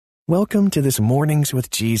Welcome to this Mornings with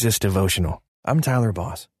Jesus devotional. I'm Tyler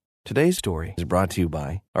Boss. Today's story is brought to you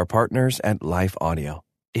by our partners at Life Audio.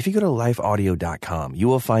 If you go to lifeaudio.com, you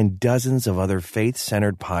will find dozens of other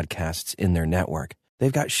faith-centered podcasts in their network.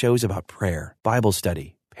 They've got shows about prayer, Bible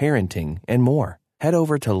study, parenting, and more. Head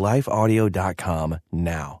over to lifeaudio.com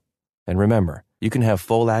now. And remember, you can have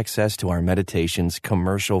full access to our meditations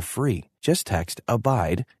commercial-free. Just text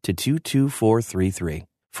ABIDE to 22433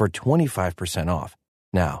 for 25% off.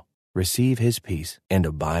 Now, receive His peace and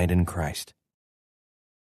abide in Christ.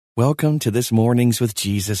 Welcome to this Mornings with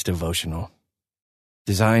Jesus devotional,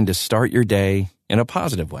 designed to start your day in a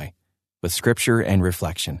positive way with scripture and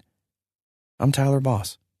reflection. I'm Tyler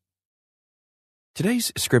Boss.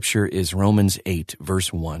 Today's scripture is Romans 8,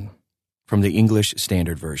 verse 1, from the English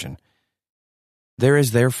Standard Version. There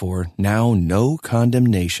is therefore now no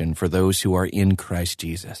condemnation for those who are in Christ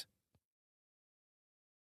Jesus.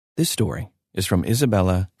 This story is from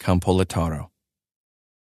Isabella Campolataro.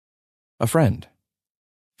 A friend,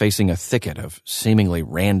 facing a thicket of seemingly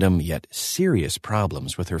random yet serious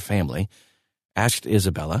problems with her family, asked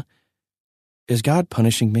Isabella, "Is God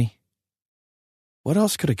punishing me? What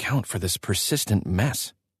else could account for this persistent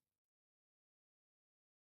mess?"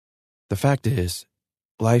 The fact is,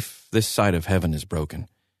 life this side of heaven is broken.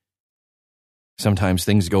 Sometimes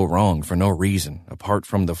things go wrong for no reason apart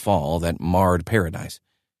from the fall that marred paradise.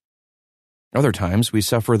 Other times, we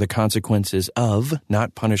suffer the consequences of,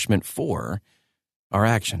 not punishment for, our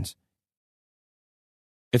actions.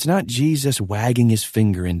 It's not Jesus wagging His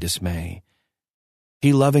finger in dismay.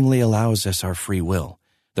 He lovingly allows us our free will,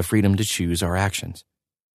 the freedom to choose our actions.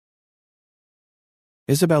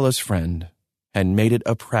 Isabella's friend had made it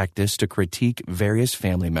a practice to critique various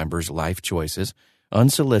family members' life choices,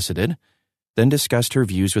 unsolicited, then discussed her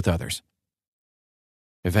views with others.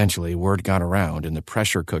 Eventually, word got around and the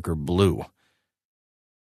pressure cooker blew.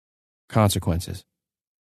 Consequences.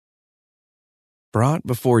 Brought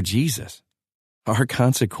before Jesus, our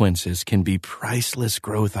consequences can be priceless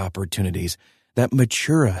growth opportunities that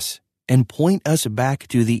mature us and point us back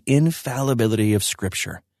to the infallibility of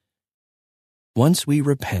Scripture. Once we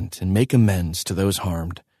repent and make amends to those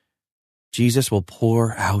harmed, Jesus will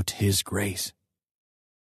pour out His grace.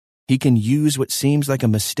 He can use what seems like a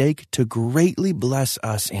mistake to greatly bless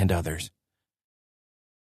us and others.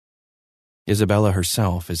 Isabella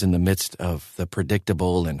herself is in the midst of the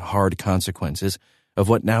predictable and hard consequences of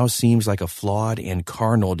what now seems like a flawed and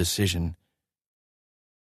carnal decision.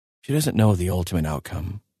 She doesn't know the ultimate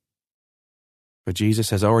outcome, but Jesus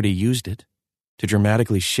has already used it to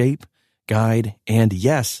dramatically shape, guide, and,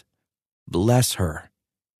 yes, bless her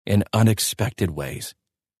in unexpected ways.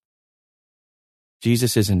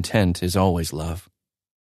 Jesus' intent is always love.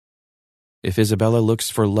 If Isabella looks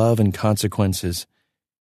for love and consequences,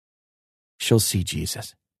 she'll see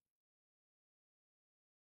Jesus.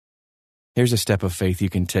 Here's a step of faith you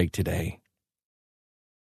can take today.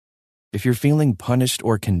 If you're feeling punished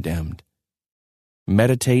or condemned,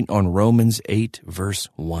 meditate on Romans 8, verse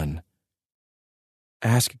 1.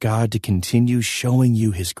 Ask God to continue showing you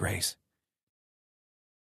His grace.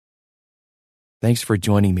 Thanks for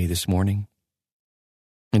joining me this morning.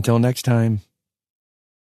 Until next time,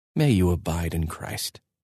 may you abide in Christ.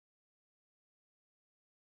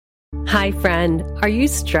 Hi, friend. Are you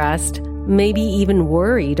stressed? Maybe even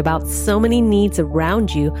worried about so many needs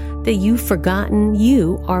around you that you've forgotten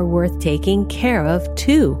you are worth taking care of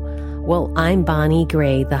too? Well, I'm Bonnie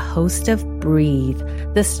Gray, the host of Breathe,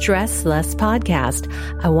 the Stress Less podcast.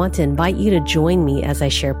 I want to invite you to join me as I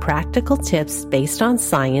share practical tips based on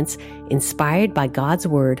science, inspired by God's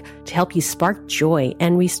Word, to help you spark joy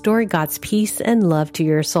and restore God's peace and love to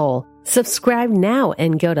your soul. Subscribe now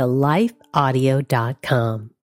and go to lifeaudio.com.